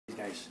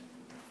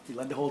You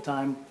led the whole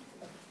time.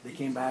 They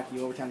came back.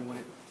 You overtime. You won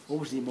it.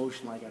 What was the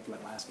emotion like after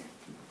that last game?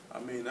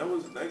 I mean,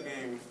 that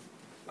game.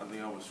 I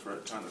think I was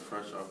kind of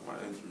fresh off my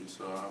injury,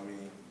 so I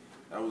mean,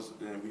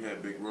 and we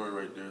had Big Roy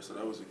right there, so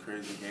that was a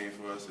crazy game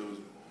for us. It was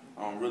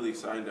really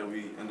exciting that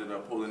we ended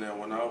up pulling that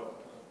one out.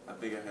 I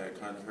think I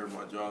had kind of hurt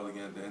my jaw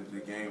again at the end of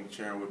the game,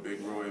 cheering with Big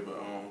Roy, but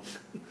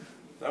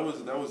that was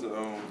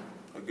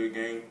a good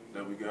game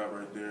that we got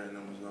right there, and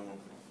it was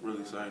really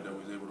exciting that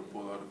we was able to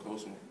pull out a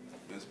close one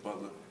against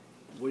Butler.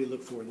 What do you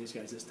look for in these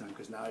guys this time?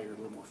 Because now you're a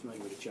little more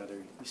familiar with each other.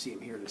 You see them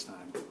here this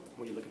time.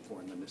 What are you looking for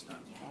in them this time?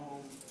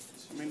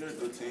 I mean, they're a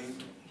good team.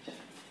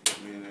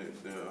 I mean,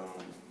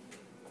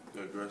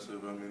 they're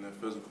aggressive. I mean, they're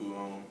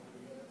physical.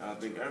 I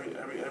think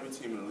every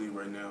team in the league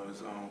right now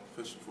is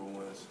fishing for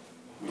wins.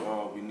 We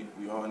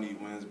all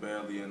need wins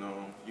badly, and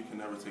you can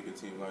never take a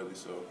team lightly.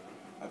 So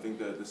I think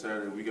that this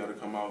Saturday we got to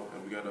come out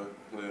and we got to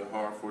play a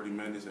hard 40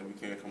 minutes, and we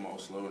can't come out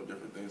slow and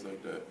different things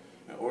like that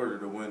in order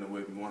to win the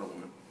way we want to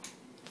win.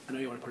 I know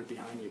you want to put it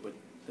behind you, but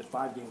the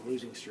 5-game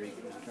losing streak,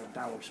 kind of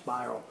downward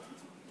spiral.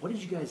 What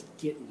did you guys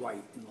get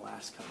right in the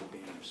last couple of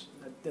games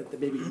that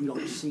maybe you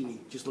don't see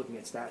just looking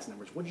at stats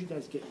numbers? What did you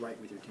guys get right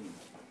with your team?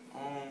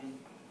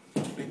 I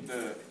think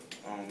that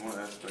one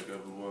aspect of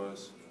it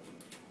was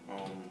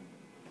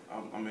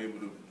I'm able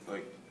to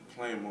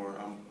play more.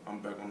 I'm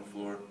back on the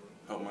floor,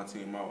 help my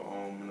team out,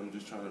 and I'm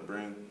just trying to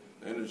bring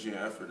the energy and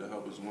effort to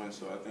help us win.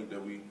 So I think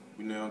that we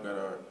now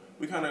got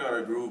we kind of got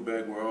our groove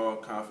back. We're all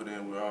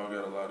confident. We all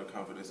got a lot of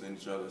confidence in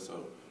each other.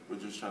 So we're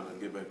just trying to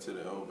get back to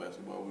the old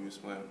basketball we was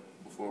playing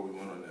before we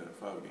went on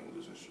that 5-game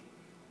losing streak.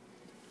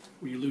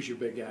 When you lose your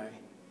big guy,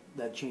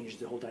 that changes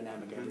the whole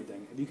dynamic of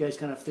everything. Have you guys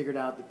kind of figured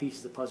out the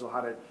pieces of the puzzle,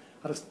 how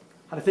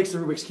to fix the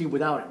Rubik's Cube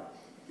without him?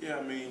 Yeah,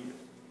 I mean,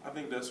 I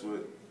think that's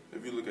what,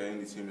 if you look at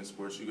any team in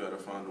sports, you got to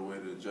find a way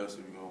to adjust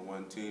if you're going to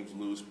win. Teams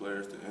lose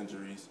players to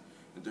injuries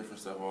and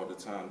different stuff all the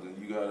time. Then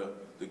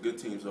the good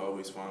teams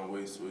always find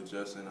ways to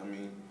adjust, and I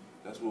mean,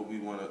 that's what we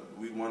want to.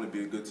 We want to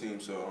be a good team,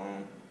 so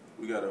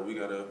we gotta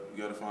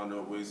find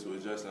out ways to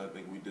adjust, and I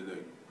think we did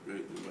that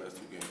great in the last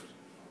 2 games.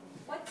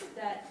 What did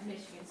that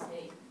Michigan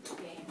State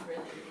game really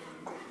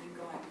mean you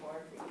going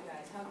forward for you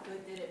guys? How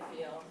good did it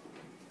feel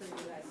for you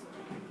guys to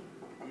win?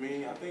 I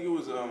mean, I think it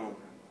was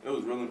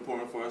really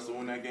important for us to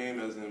win that game,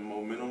 as in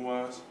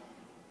momentum-wise.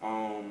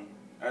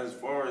 As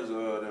far as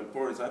the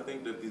importance, I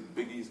think that these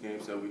Big East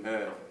games that we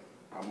have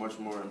are much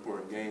more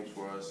important games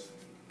for us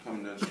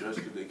coming down the stretch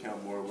because they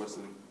count more what's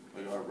in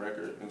our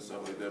record and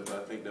stuff like that. But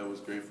I think that was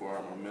great for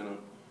our momentum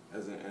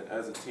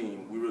as a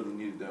team. We really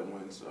needed that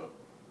win. So.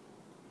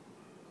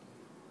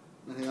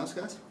 Anything else,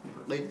 guys?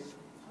 Ladies?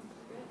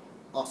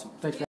 Awesome. Thanks, man.